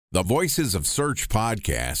The Voices of Search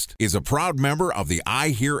podcast is a proud member of the I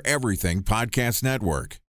Hear Everything podcast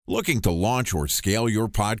network. Looking to launch or scale your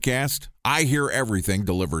podcast? I Hear Everything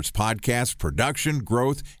delivers podcast production,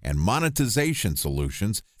 growth, and monetization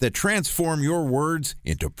solutions that transform your words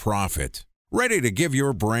into profit. Ready to give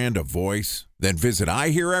your brand a voice? Then visit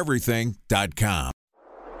iheareverything.com.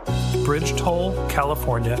 Bridge toll,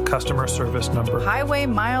 California, customer service number. Highway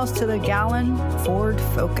miles to the gallon, Ford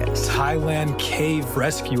Focus. Thailand cave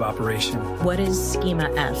rescue operation. What is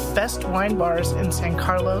Schema F? Best wine bars in San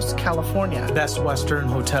Carlos, California. Best Western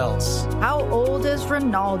hotels. How old is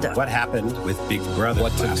Ronaldo? What happened with Big Brother?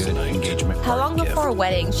 What's a good engagement? How long before a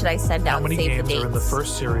wedding should I send out How many save games the dates? are in the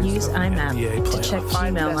first series? Use IMAP NBA to check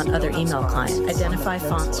Gmail on other email clients. Identify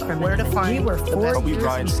fonts from Where to find You were the 4 best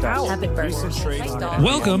years in power. Have it burn.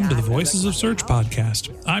 Welcome to the Voices of Search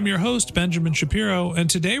podcast. I'm your host, Benjamin Shapiro, and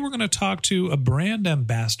today we're going to talk to a brand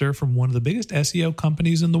ambassador from one of the biggest SEO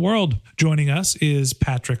companies in the world. Joining us is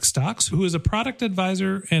Patrick Stox, who is a product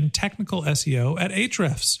advisor and technical SEO at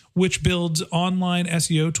Ahrefs, which builds online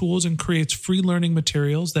SEO tools and creates free learning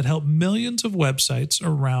materials that help millions of websites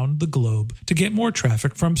around the globe to get more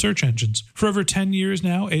traffic from search engines. For over 10 years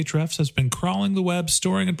now, Ahrefs has been crawling the web,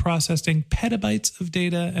 storing and processing petabytes of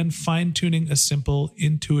data, and fine-tuning a simple,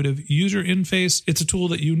 intuitive user interface. It's a tool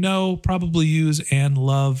that you know, probably use, and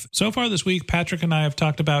love. So far this week, Patrick and I have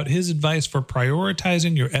talked about his advice for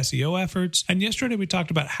prioritizing your SEO efforts, and yesterday we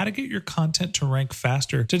talked about how to get your content to rank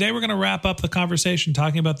faster. Today we're going to wrap up the conversation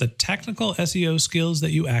talking about the technical SEO skills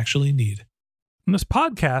that you actually need. And this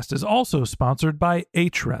podcast is also sponsored by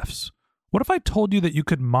Ahrefs. What if I told you that you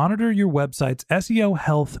could monitor your website's SEO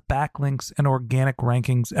health, backlinks, and organic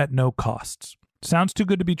rankings at no costs? Sounds too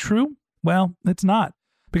good to be true? Well, it's not,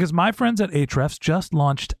 because my friends at Ahrefs just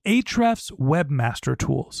launched Ahrefs Webmaster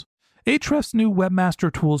Tools. Ahrefs' new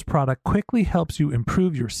Webmaster Tools product quickly helps you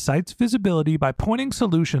improve your site's visibility by pointing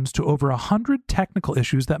solutions to over 100 technical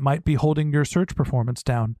issues that might be holding your search performance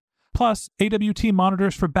down. Plus, AWT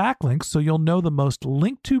monitors for backlinks so you'll know the most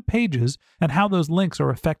linked to pages and how those links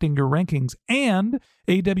are affecting your rankings. And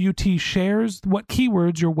AWT shares what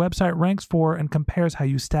keywords your website ranks for and compares how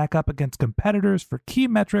you stack up against competitors for key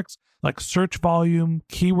metrics like search volume,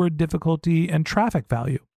 keyword difficulty, and traffic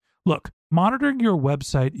value. Look, monitoring your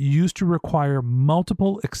website used to require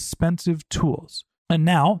multiple expensive tools. And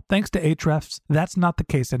now, thanks to Ahrefs, that's not the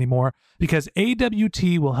case anymore, because AWT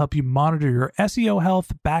will help you monitor your SEO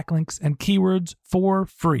health, backlinks, and keywords for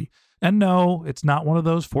free. And no, it's not one of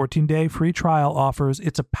those 14-day free trial offers.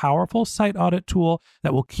 It's a powerful site audit tool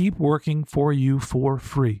that will keep working for you for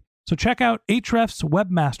free. So check out Ahrefs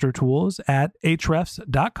Webmaster Tools at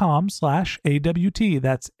ahrefs.com/AWT.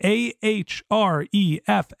 That's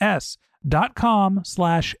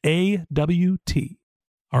ahrefs.com/AWT.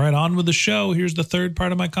 All right, on with the show. Here's the third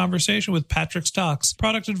part of my conversation with Patrick Stox,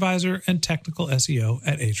 product advisor and technical SEO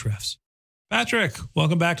at Ahrefs. Patrick,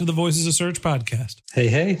 welcome back to the Voices of Search podcast.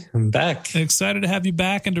 Hey, I'm back. Excited to have you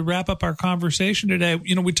back and to wrap up our conversation today.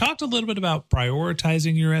 You know, we talked a little bit about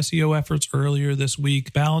prioritizing your SEO efforts earlier this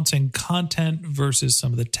week, balancing content versus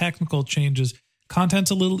some of the technical changes. Content's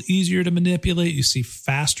a little easier to manipulate. You see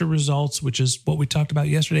faster results, which is what we talked about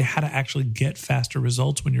yesterday, how to actually get faster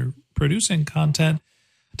results when you're producing content.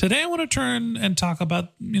 Today, I want to turn and talk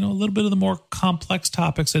about, a little bit of the more complex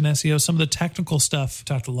topics in SEO, some of the technical stuff.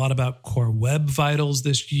 Talked a lot about core web vitals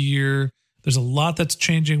this year. There's a lot that's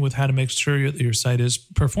changing with how to make sure that your site is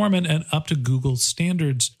performant and up to Google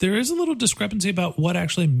standards. There is a little discrepancy about what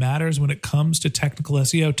actually matters when it comes to technical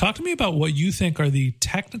SEO. Talk to me about what you think are the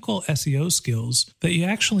technical SEO skills that you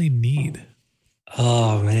actually need.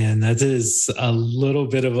 Oh, man, that is a little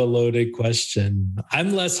bit of a loaded question.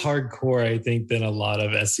 I'm less hardcore, I think, than a lot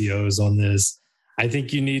of SEOs on this. I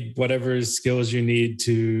think you need whatever skills you need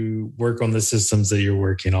to work on the systems that you're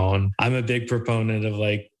working on. I'm a big proponent of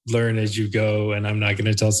learn as you go. And I'm not going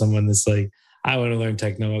to tell someone that's I want to learn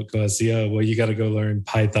technical SEO. Well, you got to go learn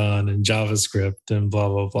Python and JavaScript and blah,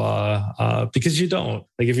 blah, blah. Because you don't.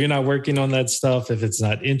 If you're not working on that stuff, if it's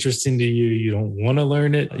not interesting to you, you don't want to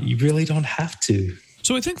learn it, you really don't have to.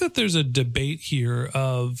 So I think that there's a debate here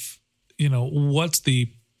of, what's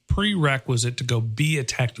the prerequisite to go be a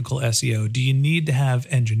technical SEO? Do you need to have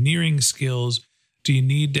engineering skills? Do you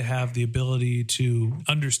need to have the ability to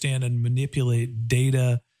understand and manipulate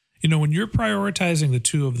data? When you're prioritizing the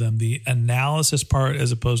two of them, the analysis part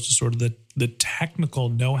as opposed to sort of the technical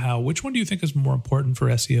know-how, which one do you think is more important for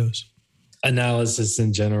SEOs? Analysis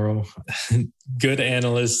in general. Good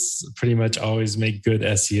analysts pretty much always make good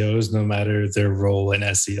SEOs, no matter their role in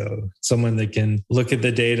SEO. Someone that can look at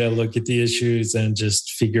the data, look at the issues, and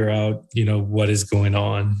just figure out, what is going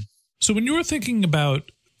on. So when you were thinking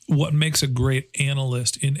about what makes a great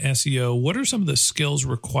analyst in SEO, what are some of the skills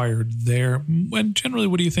required there? And generally,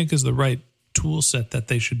 what do you think is the right tool set that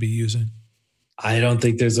they should be using? I don't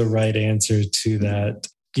think there's a right answer to that.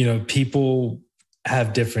 People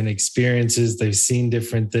have different experiences. They've seen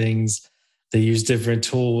different things. They use different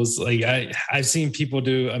tools. Like I've seen people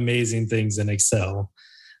do amazing things in Excel.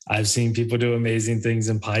 I've seen people do amazing things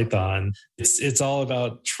in Python. It's all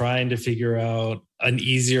about trying to figure out an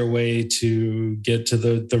easier way to get to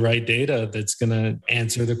the right data that's going to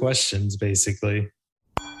answer the questions, basically.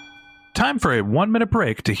 Time for a 1-minute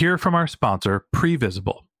break to hear from our sponsor,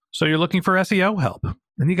 Previsible. So you're looking for SEO help,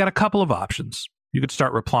 and you got a couple of options. You could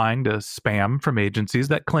start replying to spam from agencies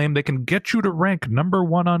that claim they can get you to rank number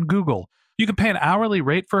 1 on Google. You can pay an hourly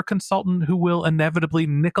rate for a consultant who will inevitably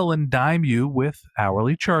nickel and dime you with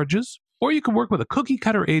hourly charges. Or you can work with a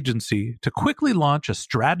cookie-cutter agency to quickly launch a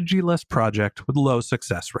strategy-less project with low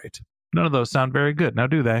success rate. None of those sound very good, now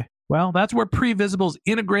do they? Well, that's where Previsible's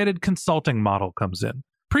integrated consulting model comes in.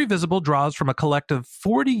 Previsible draws from a collective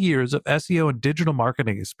 40 years of SEO and digital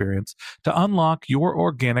marketing experience to unlock your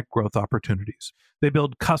organic growth opportunities. They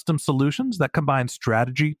build custom solutions that combine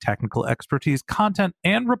strategy, technical expertise, content,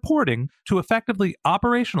 and reporting to effectively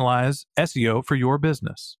operationalize SEO for your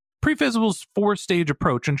business. Previsible's 4-stage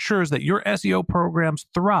approach ensures that your SEO programs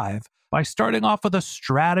thrive by starting off with a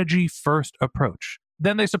strategy-first approach.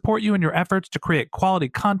 Then they support you in your efforts to create quality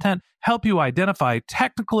content, help you identify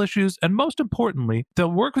technical issues, and most importantly,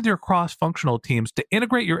 they'll work with your cross-functional teams to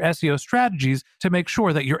integrate your SEO strategies to make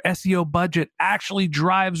sure that your SEO budget actually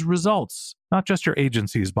drives results, not just your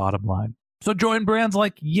agency's bottom line. So join brands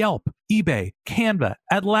like Yelp, eBay, Canva,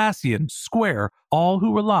 Atlassian, Square, all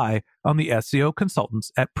who rely on the SEO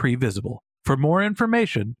consultants at Previsible. For more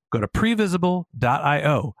information, go to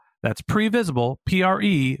previsible.io. That's Previsible,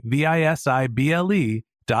 Previsible.io.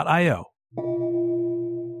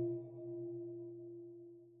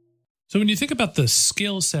 So when you think about the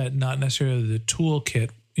skill set, not necessarily the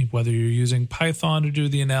toolkit, whether you're using Python to do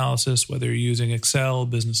the analysis, whether you're using Excel,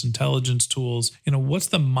 business intelligence tools, what's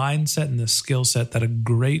the mindset and the skill set that a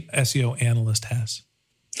great SEO analyst has?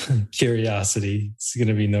 Curiosity is going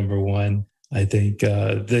to be number one. I think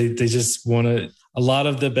they just want to. A lot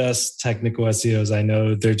of the best technical SEOs I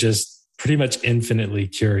know, they're just pretty much infinitely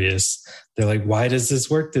curious. They're like, why does this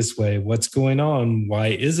work this way? What's going on? Why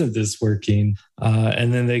isn't this working?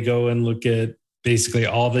 And then they go and look at basically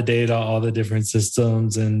all the data, all the different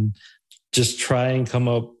systems, and just try and come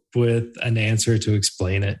up with an answer to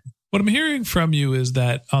explain it. What I'm hearing from you is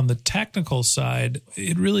that on the technical side,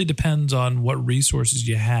 it really depends on what resources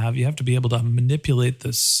you have. You have to be able to manipulate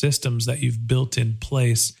the systems that you've built in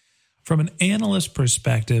place. From an analyst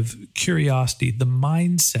perspective, curiosity, the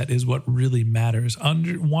mindset is what really matters.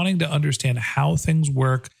 Wanting to understand how things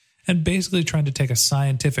work and basically trying to take a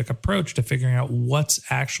scientific approach to figuring out what's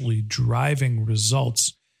actually driving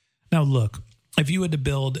results. Now, look, if you had to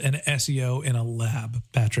build an SEO in a lab,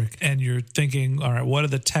 Patrick, and you're thinking, all right, what are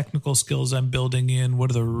the technical skills I'm building in? What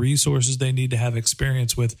are the resources they need to have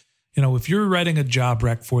experience with? If you're writing a job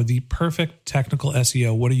rec for the perfect technical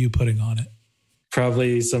SEO, what are you putting on it?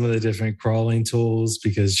 Probably some of the different crawling tools,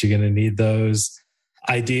 because you're going to need those.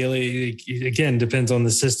 Ideally, again, depends on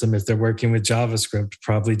the system. If they're working with JavaScript,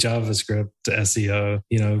 probably JavaScript SEO,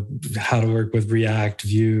 how to work with React,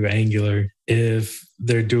 Vue, Angular. If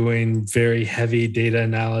they're doing very heavy data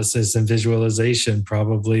analysis and visualization,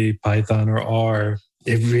 probably Python or R.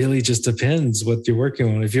 It really just depends what you're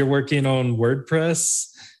working on. If you're working on WordPress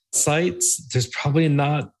sites, there's probably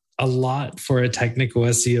not a lot for a technical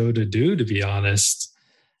SEO to do, to be honest.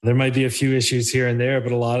 There might be a few issues here and there,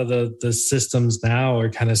 but a lot of the systems now are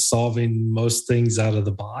kind of solving most things out of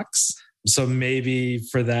the box. So maybe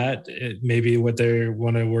for that, maybe what they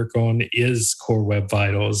want to work on is core web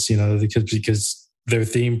vitals, because their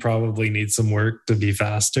theme probably needs some work to be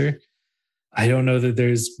faster. I don't know that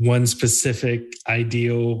there's one specific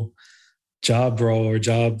ideal job role or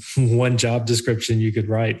one job description you could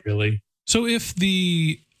write, really. So if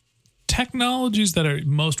the technologies that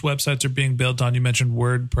most websites are being built on, you mentioned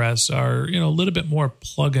WordPress, are a little bit more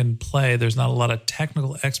plug and play. There's not a lot of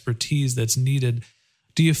technical expertise that's needed.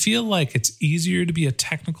 Do you feel like it's easier to be a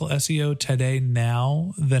technical SEO today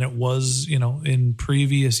now than it was, in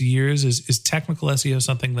previous years? Is technical SEO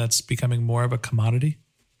something that's becoming more of a commodity?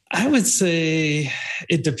 I would say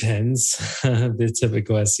it depends. The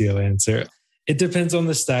typical SEO answer. It depends on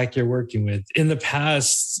the stack you're working with. In the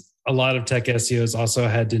past, a lot of tech SEOs also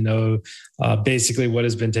had to know basically what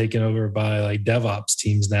has been taken over by like DevOps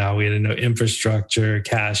teams now. We had to know infrastructure,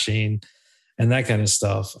 caching, and that kind of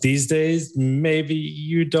stuff. These days, maybe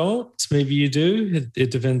you don't, maybe you do.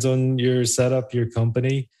 It depends on your setup, your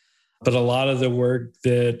company. But a lot of the work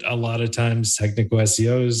that a lot of times technical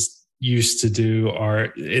SEOs used to do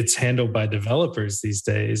it's handled by developers these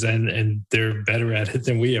days, and they're better at it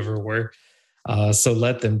than we ever were. So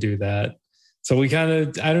let them do that. So we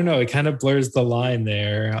it kind of blurs the line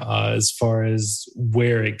there as far as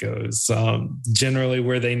where it goes. Generally,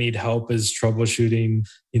 where they need help is troubleshooting,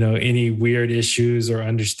 any weird issues or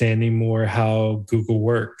understanding more how Google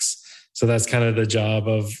works. So that's kind of the job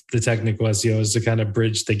of the technical SEO, is to kind of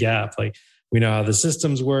bridge the gap. Like, we know how the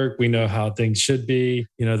systems work. We know how things should be.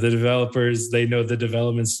 The developers, they know the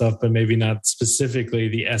development stuff, but maybe not specifically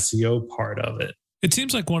the SEO part of it. It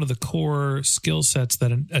seems like one of the core skill sets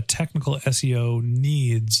that a technical SEO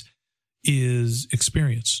needs is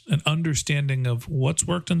experience, an understanding of what's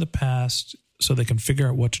worked in the past so they can figure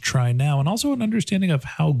out what to try now, and also an understanding of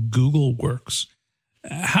how Google works.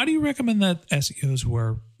 How do you recommend that SEOs who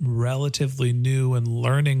are relatively new and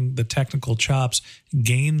learning the technical chops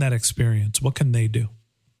gain that experience? What can they do?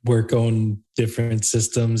 Work on different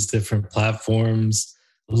systems, different platforms,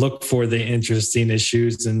 look for the interesting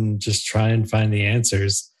issues and just try and find the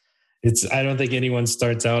answers. I don't think anyone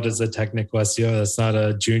starts out as a technical SEO. That's not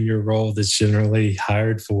a junior role that's generally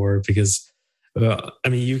hired for, because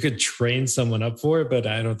you could train someone up for it, but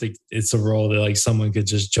I don't think it's a role that someone could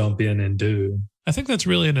just jump in and do. I think that's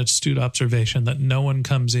really an astute observation, that no one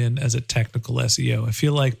comes in as a technical SEO. I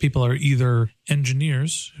feel like people are either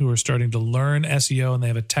engineers who are starting to learn SEO and they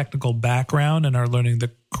have a technical background and are learning the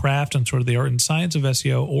craft and sort of the art and science of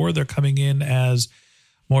SEO, or they're coming in as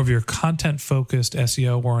more of your content-focused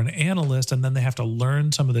SEO or an analyst, and then they have to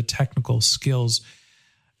learn some of the technical skills.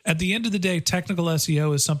 At the end of the day, technical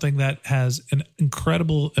SEO is something that has an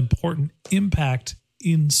incredible, important impact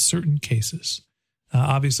in certain cases.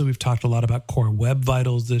 Obviously, we've talked a lot about core web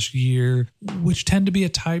vitals this year, which tend to be a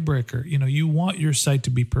tiebreaker. You want your site to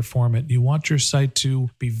be performant. You want your site to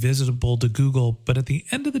be visitable to Google. But at the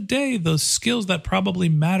end of the day, those skills that probably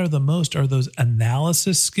matter the most are those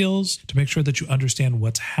analysis skills to make sure that you understand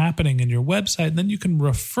what's happening in your website. And then you can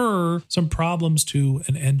refer some problems to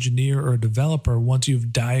an engineer or a developer once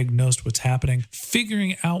you've diagnosed what's happening.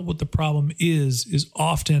 Figuring out what the problem is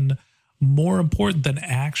often more important than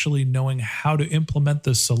actually knowing how to implement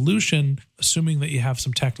the solution, assuming that you have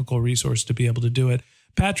some technical resource to be able to do it.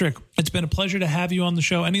 Patrick, it's been a pleasure to have you on the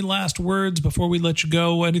show. Any last words before we let you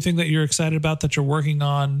go? Anything that you're excited about that you're working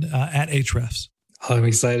on at Ahrefs? I'm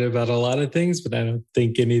excited about a lot of things, but I don't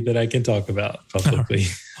think any that I can talk about publicly.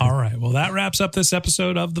 All right. Well, that wraps up this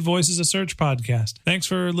episode of the Voices of Search podcast. Thanks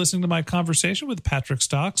for listening to my conversation with Patrick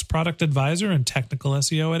Stox, product advisor and technical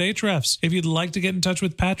SEO at Ahrefs. If you'd like to get in touch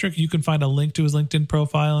with Patrick, you can find a link to his LinkedIn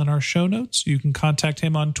profile in our show notes. You can contact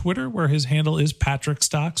him on Twitter, where his handle is Patrick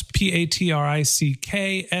Stox,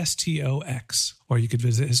 PatrickStox. Or you could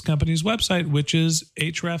visit his company's website, which is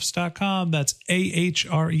ahrefs.com. That's ahrefs.com.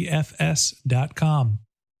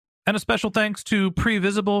 And a special thanks to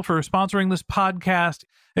Previsible for sponsoring this podcast.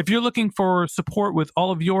 If you're looking for support with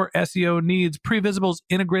all of your SEO needs, Previsible's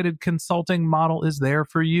integrated consulting model is there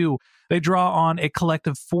for you. They draw on a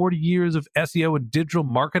collective 40 years of SEO and digital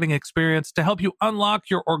marketing experience to help you unlock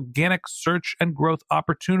your organic search and growth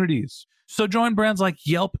opportunities. So join brands like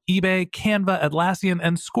Yelp, eBay, Canva, Atlassian,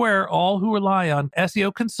 and Square, all who rely on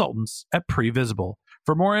SEO consultants at Previsible.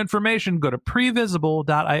 For more information, go to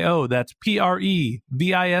previsible.io. That's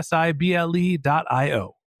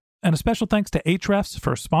previsible.io. And a special thanks to Ahrefs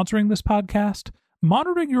for sponsoring this podcast.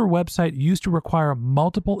 Monitoring your website used to require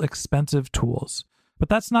multiple expensive tools, but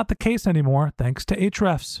that's not the case anymore thanks to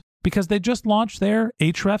Ahrefs, because they just launched their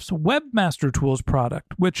Ahrefs Webmaster Tools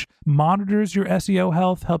product, which monitors your SEO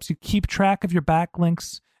health, helps you keep track of your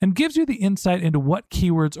backlinks, and gives you the insight into what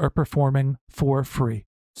keywords are performing for free.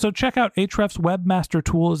 So check out Ahrefs Webmaster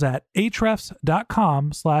Tools at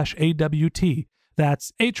ahrefs.com/AWT.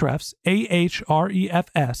 That's Ahrefs,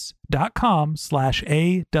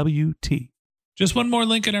 ahrefs.com/AWT. Just one more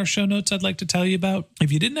link in our show notes I'd like to tell you about. If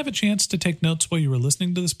you didn't have a chance to take notes while you were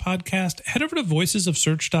listening to this podcast, head over to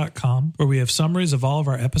voicesofsearch.com, where we have summaries of all of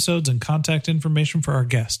our episodes and contact information for our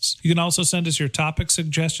guests. You can also send us your topic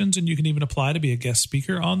suggestions, and you can even apply to be a guest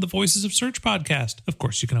speaker on the Voices of Search podcast. Of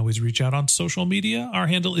course, you can always reach out on social media. Our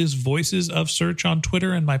handle is Voices of Search on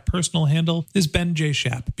Twitter, and my personal handle is Ben J.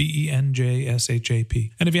 Shap,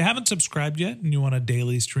 BenJShap. And if you haven't subscribed yet and you want a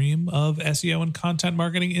daily stream of SEO and content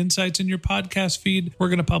marketing insights in your podcast feed, we're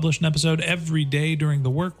going to publish an episode every day during the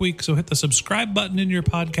work week, so hit the subscribe button in your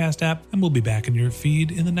podcast app and we'll be back in your feed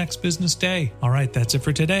in the next business day. All right, that's it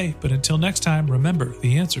for today, but until next time, remember,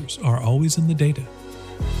 the answers are always in the data.